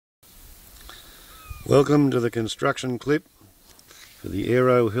Welcome to the construction clip for the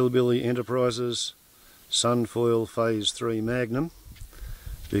Aero Hillbilly Enterprises SunFoil Phase 3 Magnum,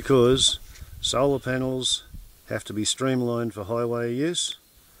 because solar panels have to be streamlined for highway use,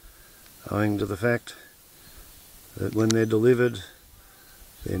 owing to the fact that when they're delivered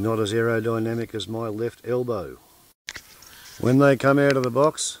they're not as aerodynamic as my left elbow. When they come out of the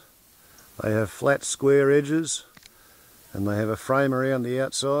box they have flat square edges and they have a frame around the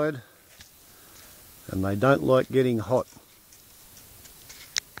outside, and they don't like getting hot.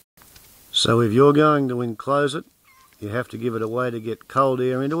 So if you're going to enclose it, you have to give it a way to get cold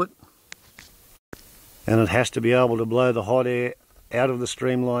air into it, and it has to be able to blow the hot air out of the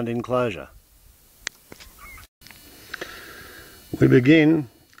streamlined enclosure. We begin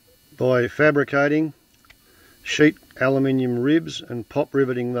by fabricating sheet aluminium ribs and pop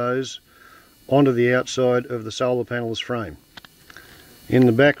riveting those onto the outside of the solar panel's frame. In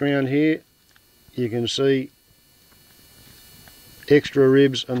the background here you can see extra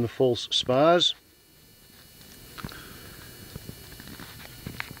ribs and the false spars,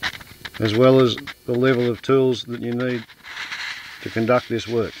 as well as the level of tools that you need to conduct this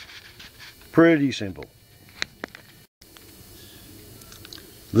work. Pretty simple.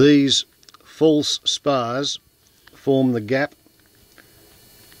 These false spars form the gap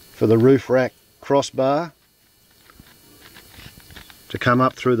for the roof rack crossbar to come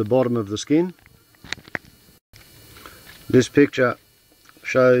up through the bottom of the skin. This picture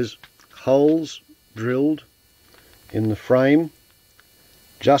shows holes drilled in the frame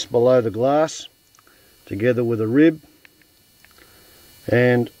just below the glass, together with a rib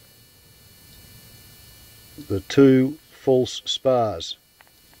and the two false spars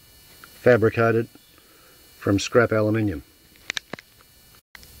fabricated from scrap aluminium.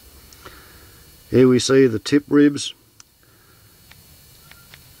 Here we see the tip ribs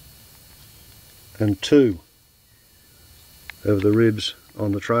and two of the ribs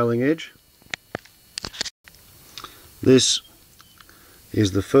on the trailing edge. This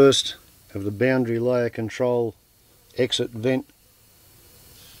is the first of the boundary layer control exit vent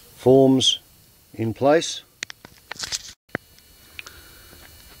forms in place,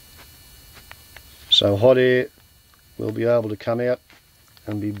 so hot air will be able to come out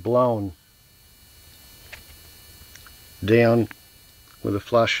and be blown down with a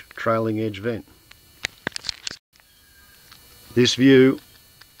flush trailing edge vent. This view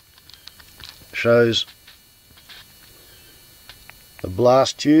shows the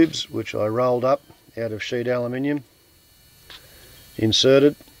blast tubes, which I rolled up out of sheet aluminium,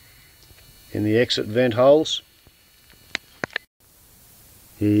 inserted in the exit vent holes.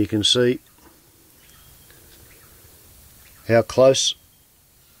 Here you can see how close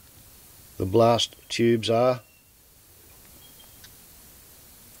the blast tubes are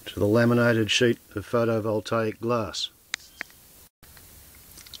to the laminated sheet of photovoltaic glass.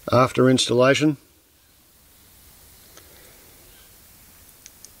 After installation,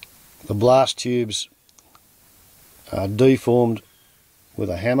 the blast tubes are deformed with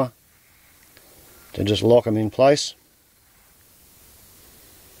a hammer to just lock them in place.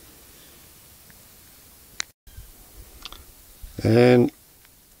 And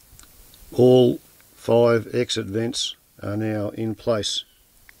all 5 exit vents are now in place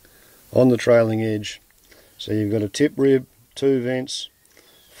on the trailing edge. So you've got a tip rib, 2 vents,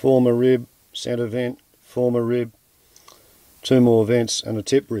 former rib, centre vent, former rib, 2 more vents and a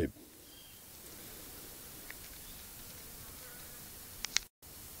tip rib.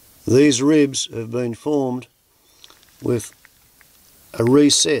 These ribs have been formed with a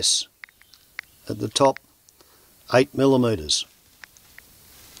recess at the top 8mm.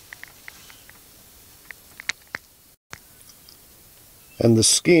 And the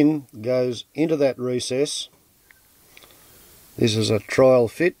skin goes into that recess. This is a trial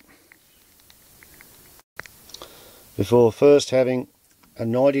fit before first having a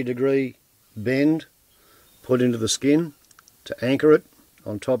 90-degree bend put into the skin to anchor it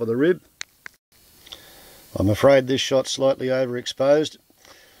on top of the rib. I'm afraid this shot's slightly overexposed,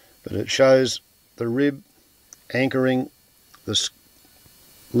 but it shows the rib anchoring the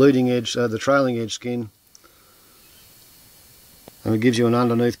leading edge, the trailing edge skin, and it gives you an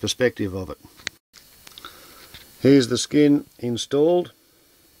underneath perspective of it. Here's the skin installed,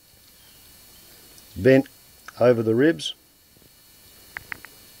 bent over the ribs.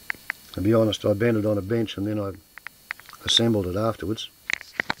 To be honest, I bent it on a bench and then I assembled it afterwards.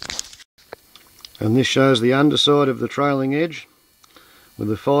 And this shows the underside of the trailing edge with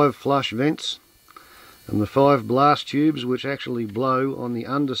the 5 flush vents and the 5 blast tubes which actually blow on the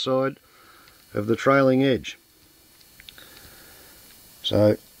underside of the trailing edge.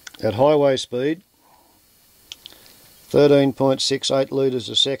 So at highway speed 13.68 litres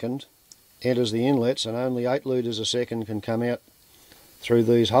a second enters the inlets, and only 8 litres a second can come out through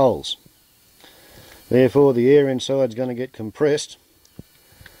these holes. Therefore the air inside is going to get compressed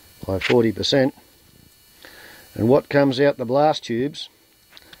by 40%, and what comes out the blast tubes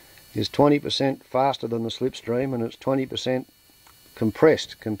is 20% faster than the slipstream, and it's 20%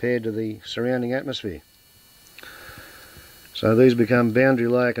 compressed compared to the surrounding atmosphere. So these become boundary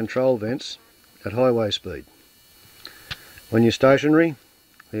layer control vents at highway speed. When you're stationary,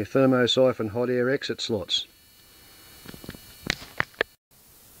 they're thermosyphon hot air exit slots.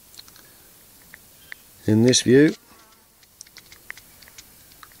 In this view,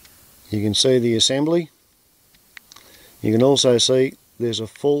 you can see the assembly. You can also see there's a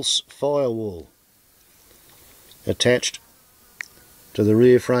false firewall attached to the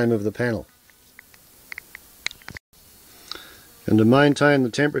rear frame of the panel. And to maintain the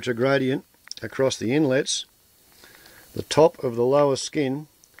temperature gradient across the inlets, the top of the lower skin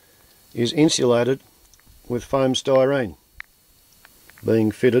is insulated with foam styrene being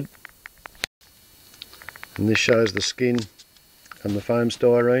fitted, and this shows the skin and the foam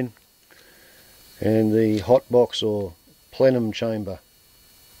styrene and the hot box or plenum chamber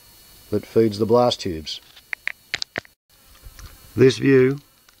that feeds the blast tubes. This view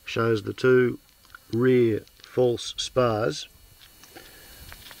shows the two rear false spars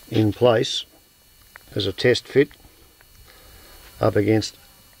in place as a test fit up against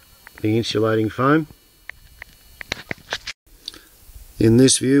the insulating foam. In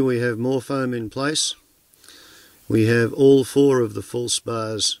this view we have more foam in place. We have all 4 of the false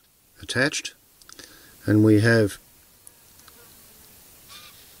spars attached, and we have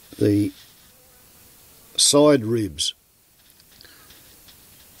the side ribs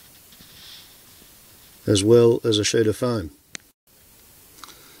as well as a sheet of foam.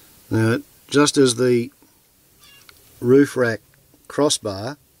 Now, just as the roof rack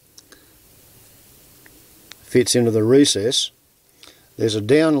crossbar fits into the recess, there's a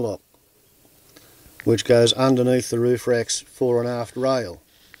down lock which goes underneath the roof rack's fore and aft rail,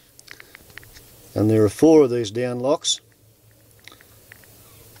 and there are 4 of these down locks,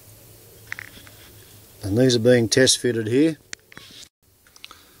 and these are being test fitted here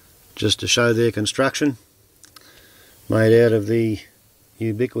just to show their construction, made out of the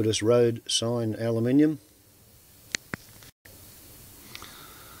ubiquitous road sign aluminium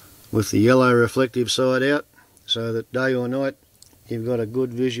with the yellow reflective side out, so that day or night you've got a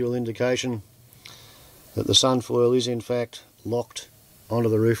good visual indication that the SunFoil is in fact locked onto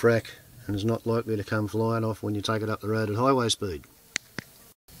the roof rack and is not likely to come flying off when you take it up the road at highway speed.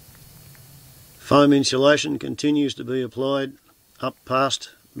 Foam insulation continues to be applied up past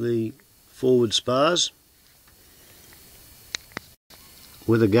the forward spars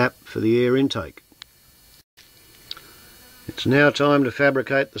with a gap for the air intake. It's now time to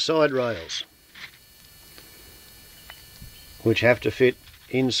fabricate the side rails, which have to fit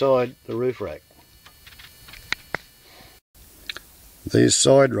inside the roof rack. These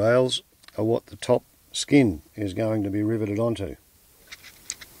side rails are what the top skin is going to be riveted onto,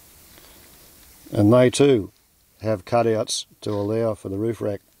 and they too have cutouts to allow for the roof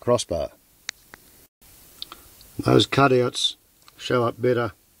rack crossbar. Those cutouts show up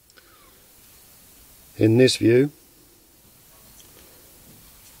better in this view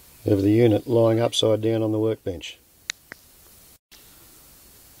of the unit lying upside down on the workbench.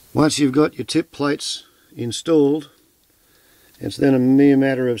 Once you've got your tip plates installed, it's then a mere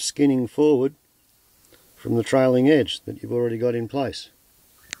matter of skinning forward from the trailing edge that you've already got in place.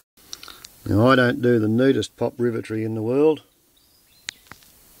 Now, I don't do the neatest pop rivetry in the world,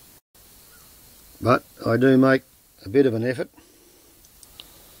 but I do make a bit of an effort.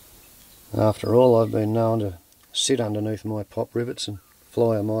 After all, I've been known to sit underneath my pop rivets and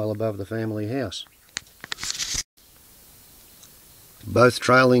fly a mile above the family house. Both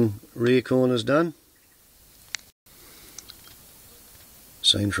trailing rear corners done,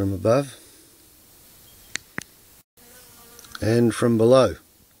 seen from above and from below.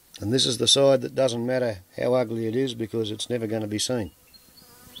 And this is the side that doesn't matter how ugly it is, because it's never going to be seen.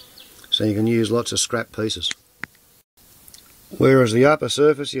 So you can use lots of scrap pieces. Whereas the upper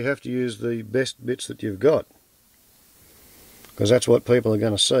surface, you have to use the best bits that you've got, because that's what people are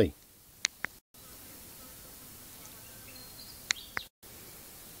going to see.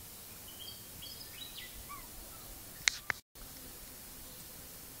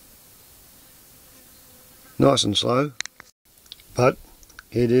 Nice and slow, but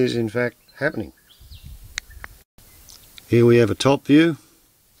it is in fact happening. Here we have a top view,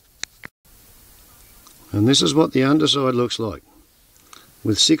 and this is what the underside looks like,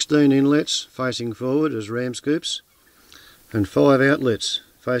 with 16 inlets facing forward as Ramscoops and 5 outlets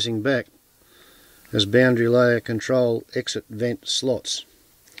facing back as boundary layer control exit vent slots.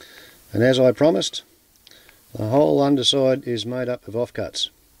 And as I promised, the whole underside is made up of offcuts,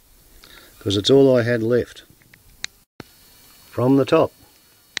 because it's all I had left. From the top,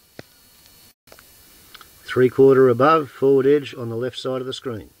 3/4 above forward edge on the left side of the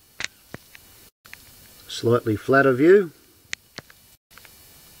screen. Slightly flatter view,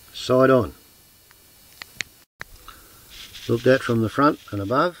 side on. Looked at from the front and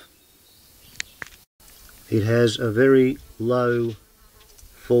above, it has a very low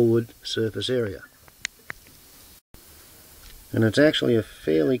forward surface area. And it's actually a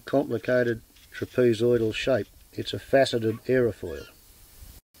fairly complicated trapezoidal shape. It's a faceted aerofoil.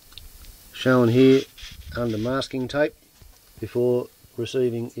 Shown here under masking tape before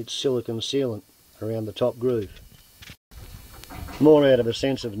receiving its silicon sealant around the top groove. More out of a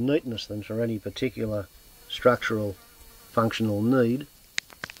sense of neatness than for any particular structural functional need.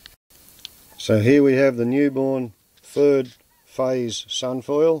 So here we have the newborn third phase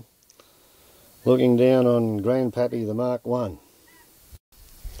SunFoil looking down on Grandpappy the Mark I.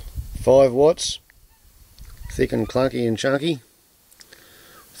 5 watts, thick and clunky and chunky.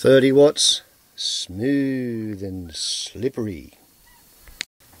 30 watts, smooth and slippery.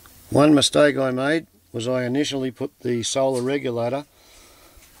 One mistake I made was I initially put the solar regulator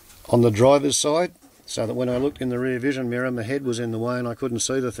on the driver's side, so that when I looked in the rear vision mirror my head was in the way and I couldn't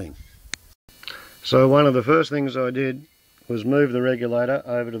see the thing. So one of the first things I did was move the regulator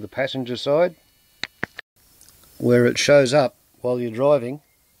over to the passenger side, where it shows up while you're driving,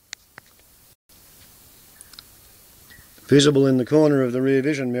 visible in the corner of the rear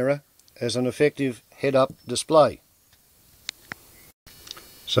vision mirror as an effective head-up display.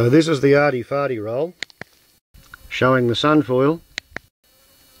 So this is the arty-farty roll, showing the SunFoil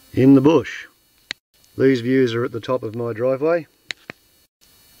in the bush. These views are at the top of my driveway,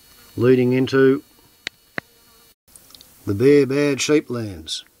 leading into the bare bad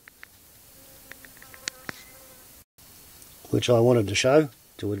sheeplands, which I wanted to show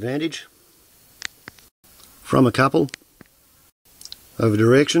to advantage from a couple of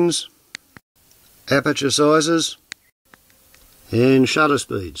directions, aperture sizes and shutter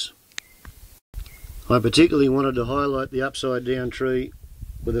speeds. I particularly wanted to highlight the upside down tree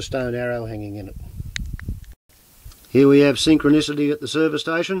with a stone arrow hanging in it. Here we have synchronicity at the service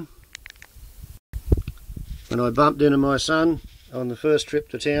station. When I bumped into my son on the first trip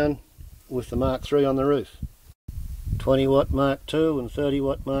to town with the Mark III on the roof. 20 watt Mark II and 30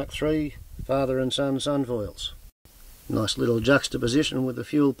 watt Mark III, father and son SunFoils. Nice little juxtaposition with the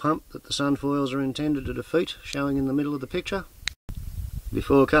fuel pump that the SunFoils are intended to defeat, showing in the middle of the picture,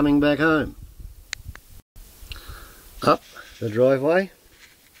 before coming back home. Up the driveway,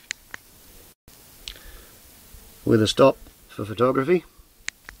 with a stop for photography.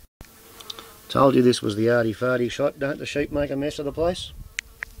 Told you this was the arty-farty shot. Don't the sheep make a mess of the place?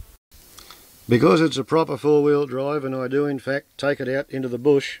 Because it's a proper four-wheel drive, and I do in fact take it out into the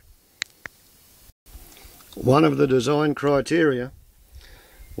bush, one of the design criteria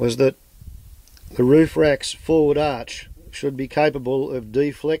was that the roof rack's forward arch should be capable of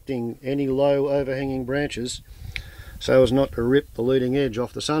deflecting any low overhanging branches so as not to rip the leading edge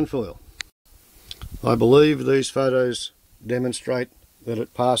off the SunFoil. I believe these photos demonstrate that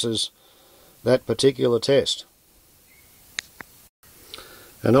it passes that particular test.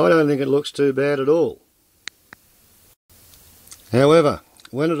 And I don't think it looks too bad at all. However,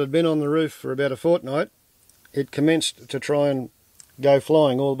 when it had been on the roof for about a fortnight, it commenced to try and go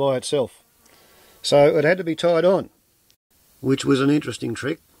flying all by itself. So it had to be tied on, which was an interesting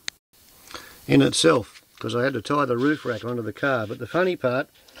trick in itself, because I had to tie the roof rack onto the car. But the funny part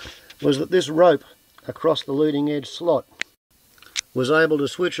was that this rope across the leading edge slot was able to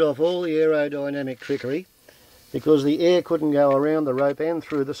switch off all the aerodynamic trickery, because the air couldn't go around the rope and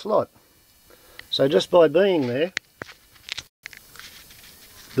through the slot. So just by being there,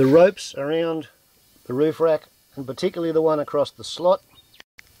 the ropes around the roof rack, and particularly the one across the slot,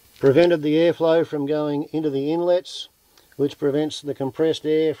 prevented the airflow from going into the inlets, which prevents the compressed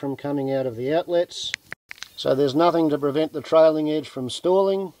air from coming out of the outlets. So there's nothing to prevent the trailing edge from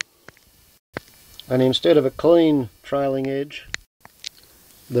stalling, and instead of a clean trailing edge,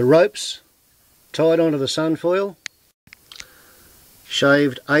 the ropes tied onto the SunFoil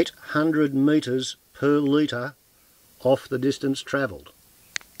shaved 800 metres per litre off the distance travelled.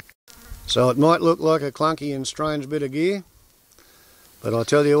 So it might look like a clunky and strange bit of gear, but I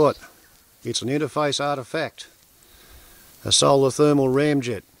tell you what, it's an interface artefact, a solar thermal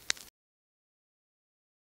ramjet